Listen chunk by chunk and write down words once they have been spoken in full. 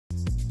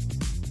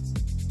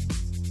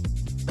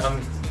I'm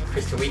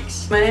Krista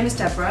Weeks. My name is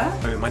Deborah.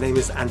 My name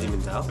is Andy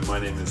Mindell. My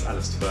name is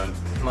Alistair Byrne.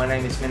 My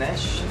name is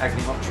Minesh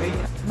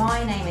Agnihotri.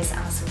 My name is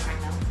Alison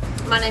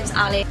Cragnell. My name's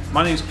Ali.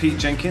 My name's Pete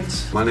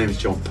Jenkins. My name is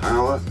John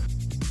Power.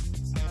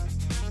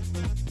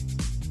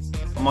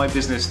 My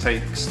business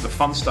takes the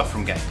fun stuff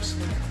from games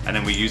and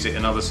then we use it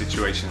in other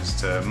situations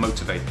to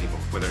motivate people,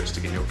 whether it's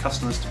to get your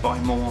customers to buy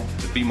more,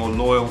 to be more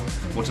loyal,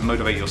 or to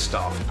motivate your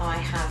staff. I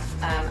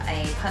have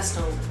a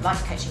personal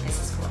life coaching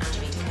business called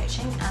Angelina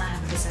Coaching, and I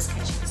have a business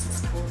coaching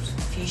business called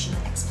Fusion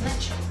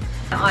Exponential.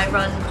 I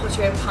run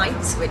Pottery and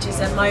Pints, which is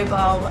a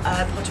mobile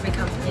pottery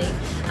company,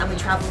 and we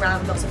travel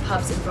around lots of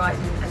pubs in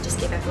Brighton and just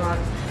give everyone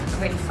a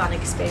really fun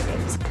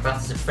experience.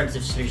 That's a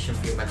preventive solution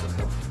for your mental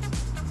health.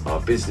 Our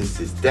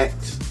business is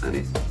decked and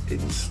it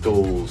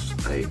installs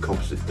a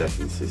composite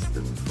decking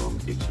system from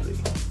Italy.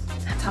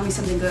 Tell me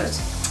something good.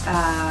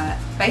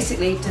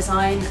 Basically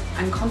design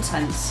and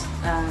content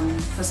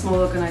for small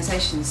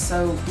organisations.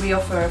 So we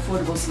offer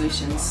affordable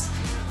solutions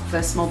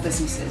for small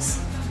businesses.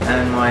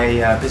 And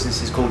my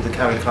business is called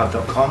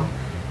thecurryclub.com.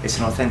 It's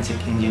an authentic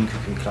Indian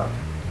cooking club.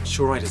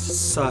 Shoreride is a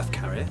surf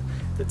carrier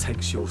that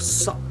takes your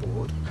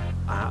supboard,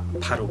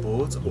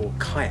 paddleboard or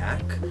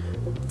kayak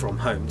from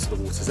home to the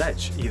water's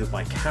edge, either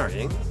by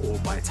carrying or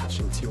by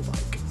attaching to your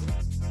bike.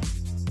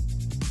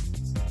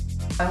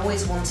 I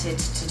always wanted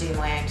to do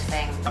my own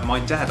thing. And my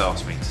dad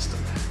asked me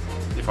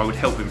if I would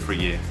help him for a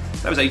year.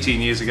 That was 18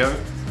 years ago.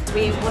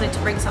 We wanted to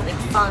bring something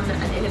fun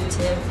and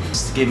innovative.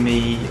 Just to give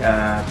me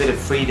a bit of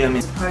freedom. I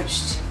was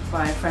approached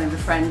by a friend of a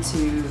friend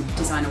to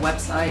design a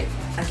website.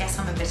 I guess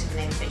I'm a bit of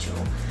an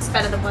individual. It's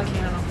better than working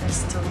in an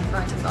office until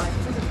 9 to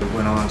 5.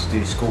 When I want to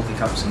do school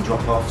pickups and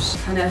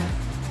drop-offs. Kind of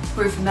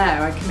grew from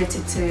there. I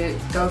committed to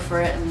go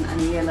for it,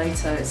 and a year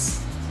later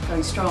it's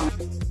going strong.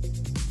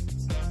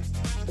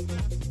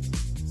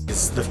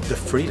 It's the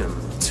freedom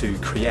to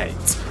create.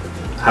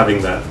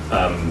 Having that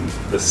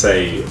the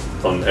say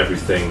on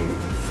everything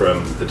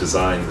from the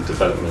design, the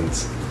development.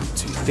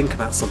 To think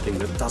about something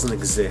that doesn't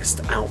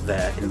exist out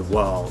there in the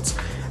world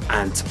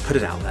and to put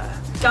it out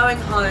there. Going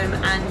home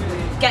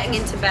and getting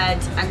into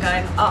bed and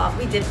going, oh,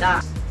 we did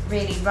that.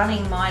 Really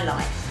running my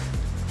life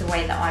the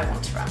way that I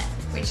want to run it,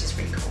 which is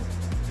really cool.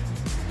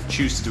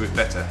 Choose to do it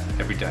better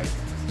every day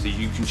so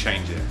you can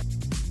change it.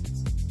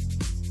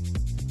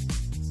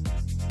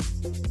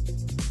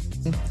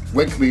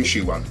 When can we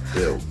issue one?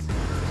 Bill.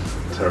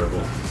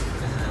 Terrible.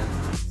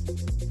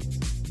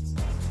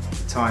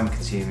 Time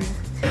consuming.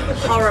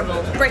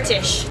 Horrible.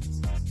 British.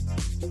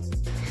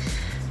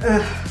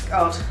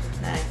 God,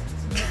 no.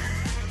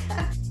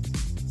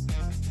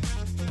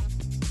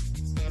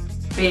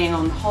 Being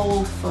on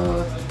hold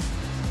for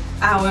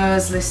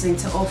hours, listening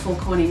to awful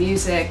corny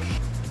music.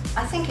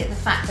 I think the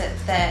fact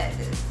that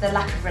the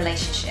lack of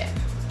relationship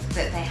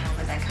that they have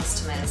with their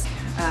customers.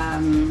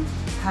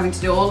 Having to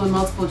do all the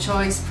multiple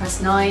choice, press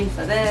 9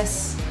 for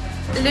this.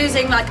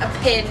 Losing like a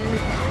pin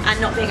and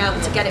not being able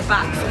to get it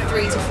back for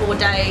 3 to 4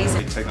 days.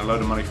 They'd taken a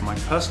load of money from my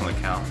personal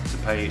account to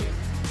pay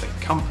the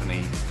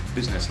company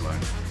business loan,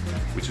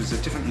 which was a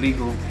different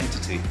legal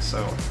entity,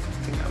 so I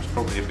think that was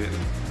probably a bit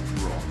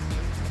wrong.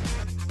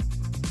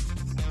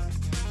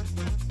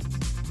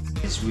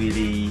 It's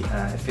really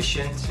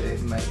efficient. It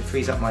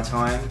frees up my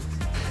time.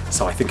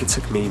 So I think it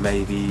took me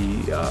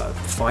maybe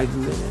 5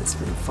 minutes,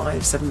 maybe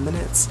 5-7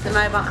 minutes. The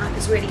mobile app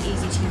is really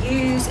easy to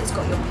use, it's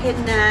got your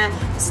PIN there,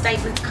 the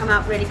statements come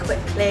out really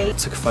quickly.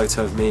 Took a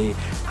photo of me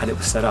and it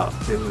was set up.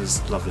 It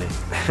was lovely.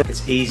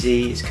 It's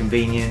easy, it's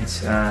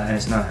convenient, and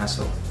it's no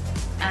hassle.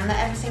 And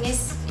that everything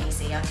is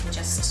easy. I can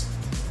just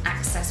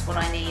access what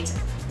I need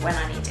when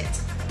I need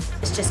it.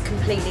 It's just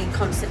completely,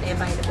 constantly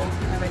available,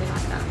 and I really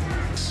like that.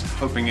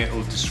 Hoping it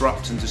will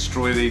disrupt and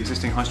destroy the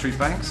existing high street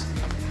banks.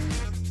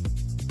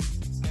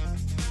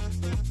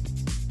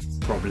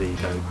 Probably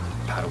go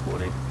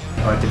paddleboarding.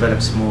 I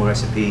develop some more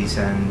recipes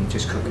and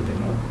just cook a bit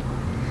more.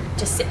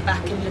 Just sit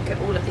back and look at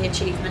all of the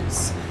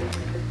achievements.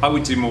 I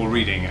would do more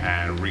reading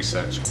and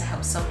research. To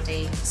help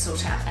somebody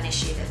sort out an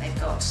issue that they've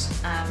got,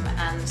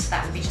 and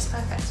that would be just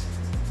perfect.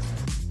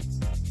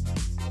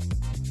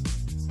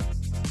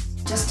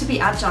 Just to be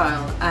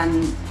agile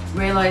and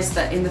realise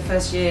that in the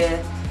first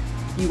year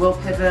you will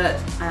pivot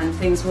and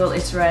things will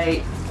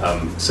iterate.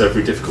 So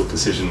every difficult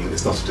decision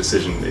is not a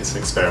decision, it's an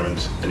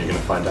experiment, and you're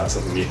going to find out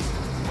something new.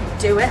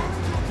 Do it.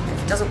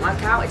 If it doesn't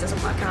work out, it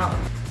doesn't work out.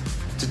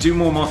 To do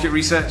more market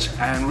research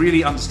and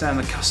really understand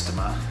the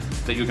customer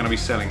that you're going to be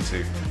selling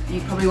to.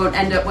 You probably won't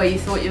end up where you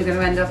thought you were going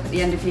to end up at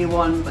the end of year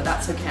 1, but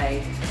that's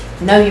okay.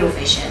 Know your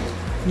vision,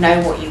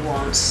 know what you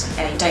want.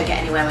 Don't get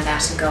anywhere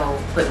without a goal,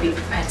 but be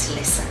prepared to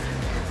listen,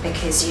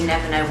 because you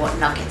never know what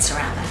nuggets are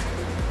out there.